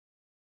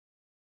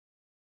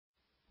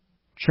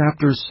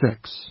Chapter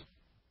 6.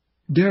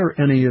 Dare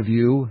any of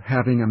you,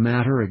 having a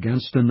matter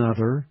against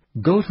another,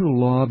 go to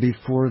law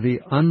before the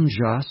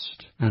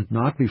unjust, and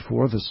not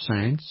before the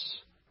saints?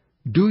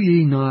 Do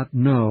ye not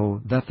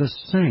know that the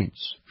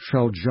saints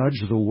shall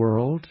judge the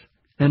world?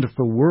 And if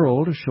the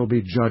world shall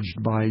be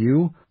judged by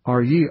you,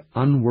 are ye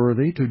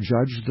unworthy to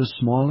judge the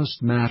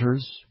smallest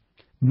matters?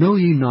 Know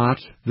ye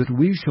not that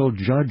we shall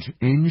judge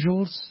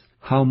angels?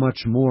 How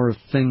much more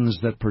things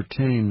that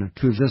pertain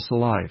to this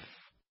life?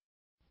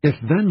 If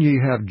then ye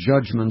have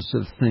judgments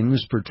of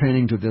things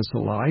pertaining to this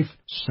life,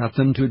 set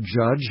them to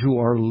judge who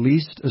are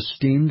least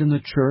esteemed in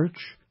the church.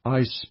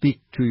 I speak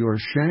to your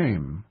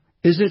shame.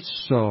 Is it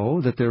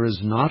so that there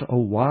is not a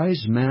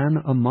wise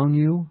man among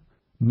you?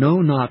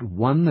 No, not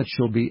one that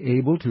shall be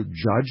able to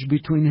judge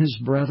between his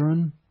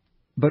brethren?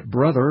 But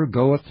brother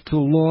goeth to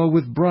law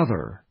with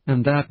brother,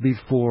 and that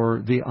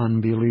before the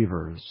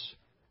unbelievers.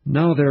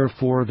 Now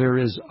therefore there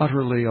is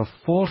utterly a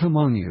fault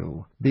among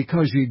you,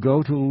 because ye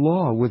go to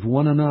law with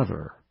one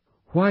another.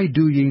 Why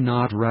do ye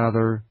not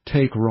rather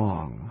take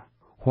wrong?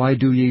 Why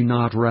do ye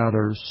not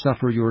rather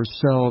suffer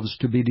yourselves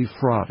to be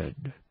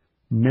defrauded?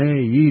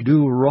 Nay, ye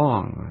do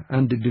wrong,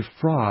 and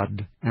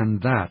defraud,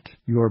 and that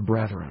your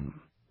brethren.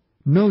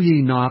 Know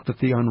ye not that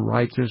the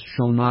unrighteous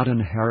shall not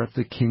inherit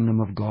the kingdom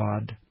of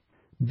God?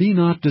 Be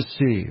not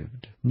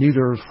deceived,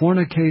 neither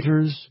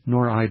fornicators,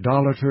 nor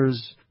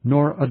idolaters,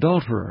 nor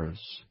adulterers,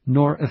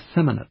 nor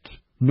effeminate,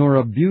 nor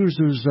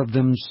abusers of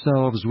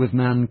themselves with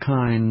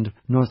mankind,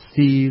 nor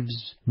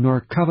thieves,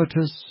 nor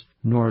covetous,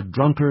 nor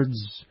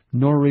drunkards,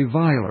 nor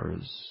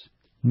revilers,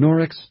 nor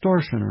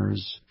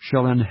extortioners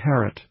shall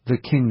inherit the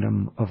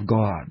kingdom of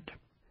God.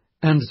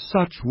 And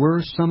such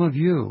were some of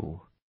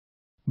you.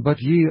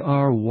 But ye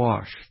are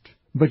washed,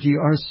 but ye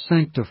are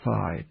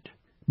sanctified,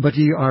 but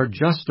ye are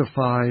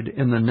justified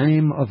in the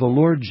name of the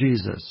Lord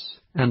Jesus,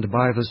 and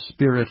by the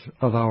Spirit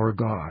of our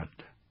God.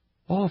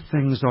 All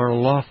things are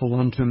lawful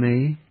unto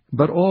me,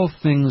 but all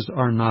things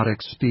are not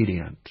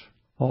expedient.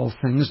 All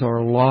things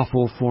are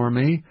lawful for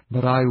me,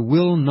 but I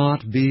will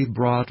not be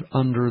brought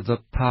under the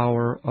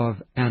power of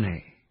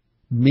any.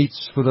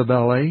 Meats for the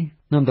belly,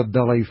 and the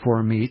belly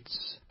for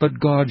meats,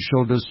 but God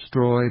shall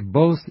destroy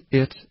both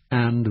it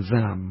and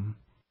them.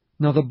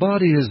 Now the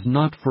body is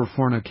not for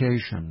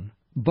fornication,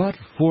 but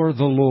for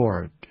the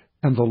Lord,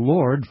 and the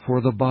Lord for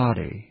the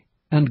body.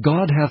 And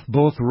God hath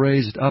both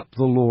raised up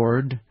the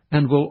Lord,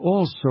 and will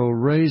also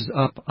raise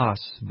up us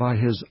by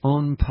his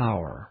own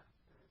power.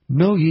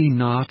 Know ye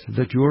not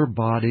that your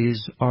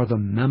bodies are the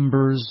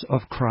members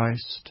of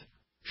Christ?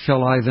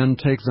 Shall I then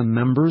take the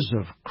members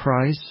of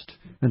Christ,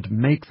 and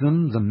make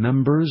them the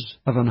members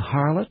of an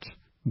harlot?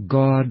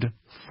 God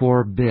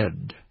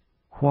forbid.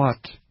 What?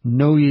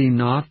 Know ye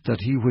not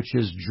that he which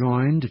is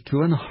joined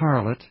to an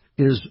harlot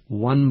is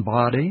one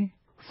body?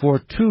 For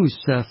two,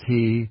 saith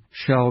he,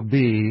 shall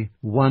be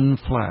one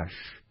flesh.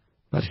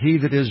 But he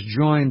that is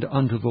joined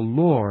unto the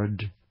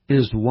Lord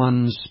is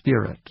one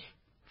spirit.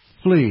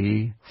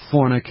 Flee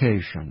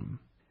fornication.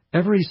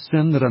 Every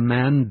sin that a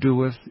man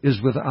doeth is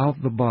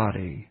without the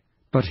body,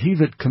 but he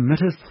that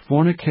committeth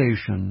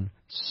fornication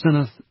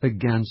sinneth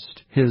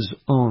against his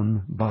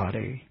own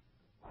body.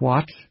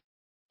 What?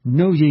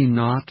 Know ye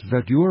not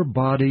that your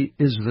body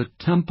is the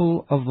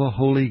temple of the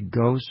Holy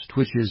Ghost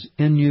which is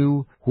in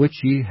you,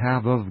 which ye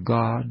have of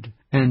God,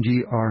 and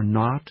ye are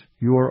not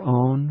your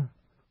own?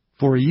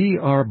 For ye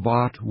are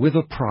bought with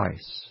a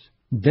price.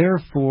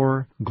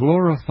 Therefore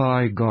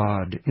glorify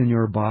God in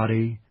your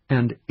body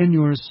and in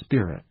your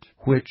spirit,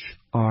 which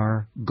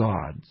are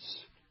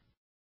God's.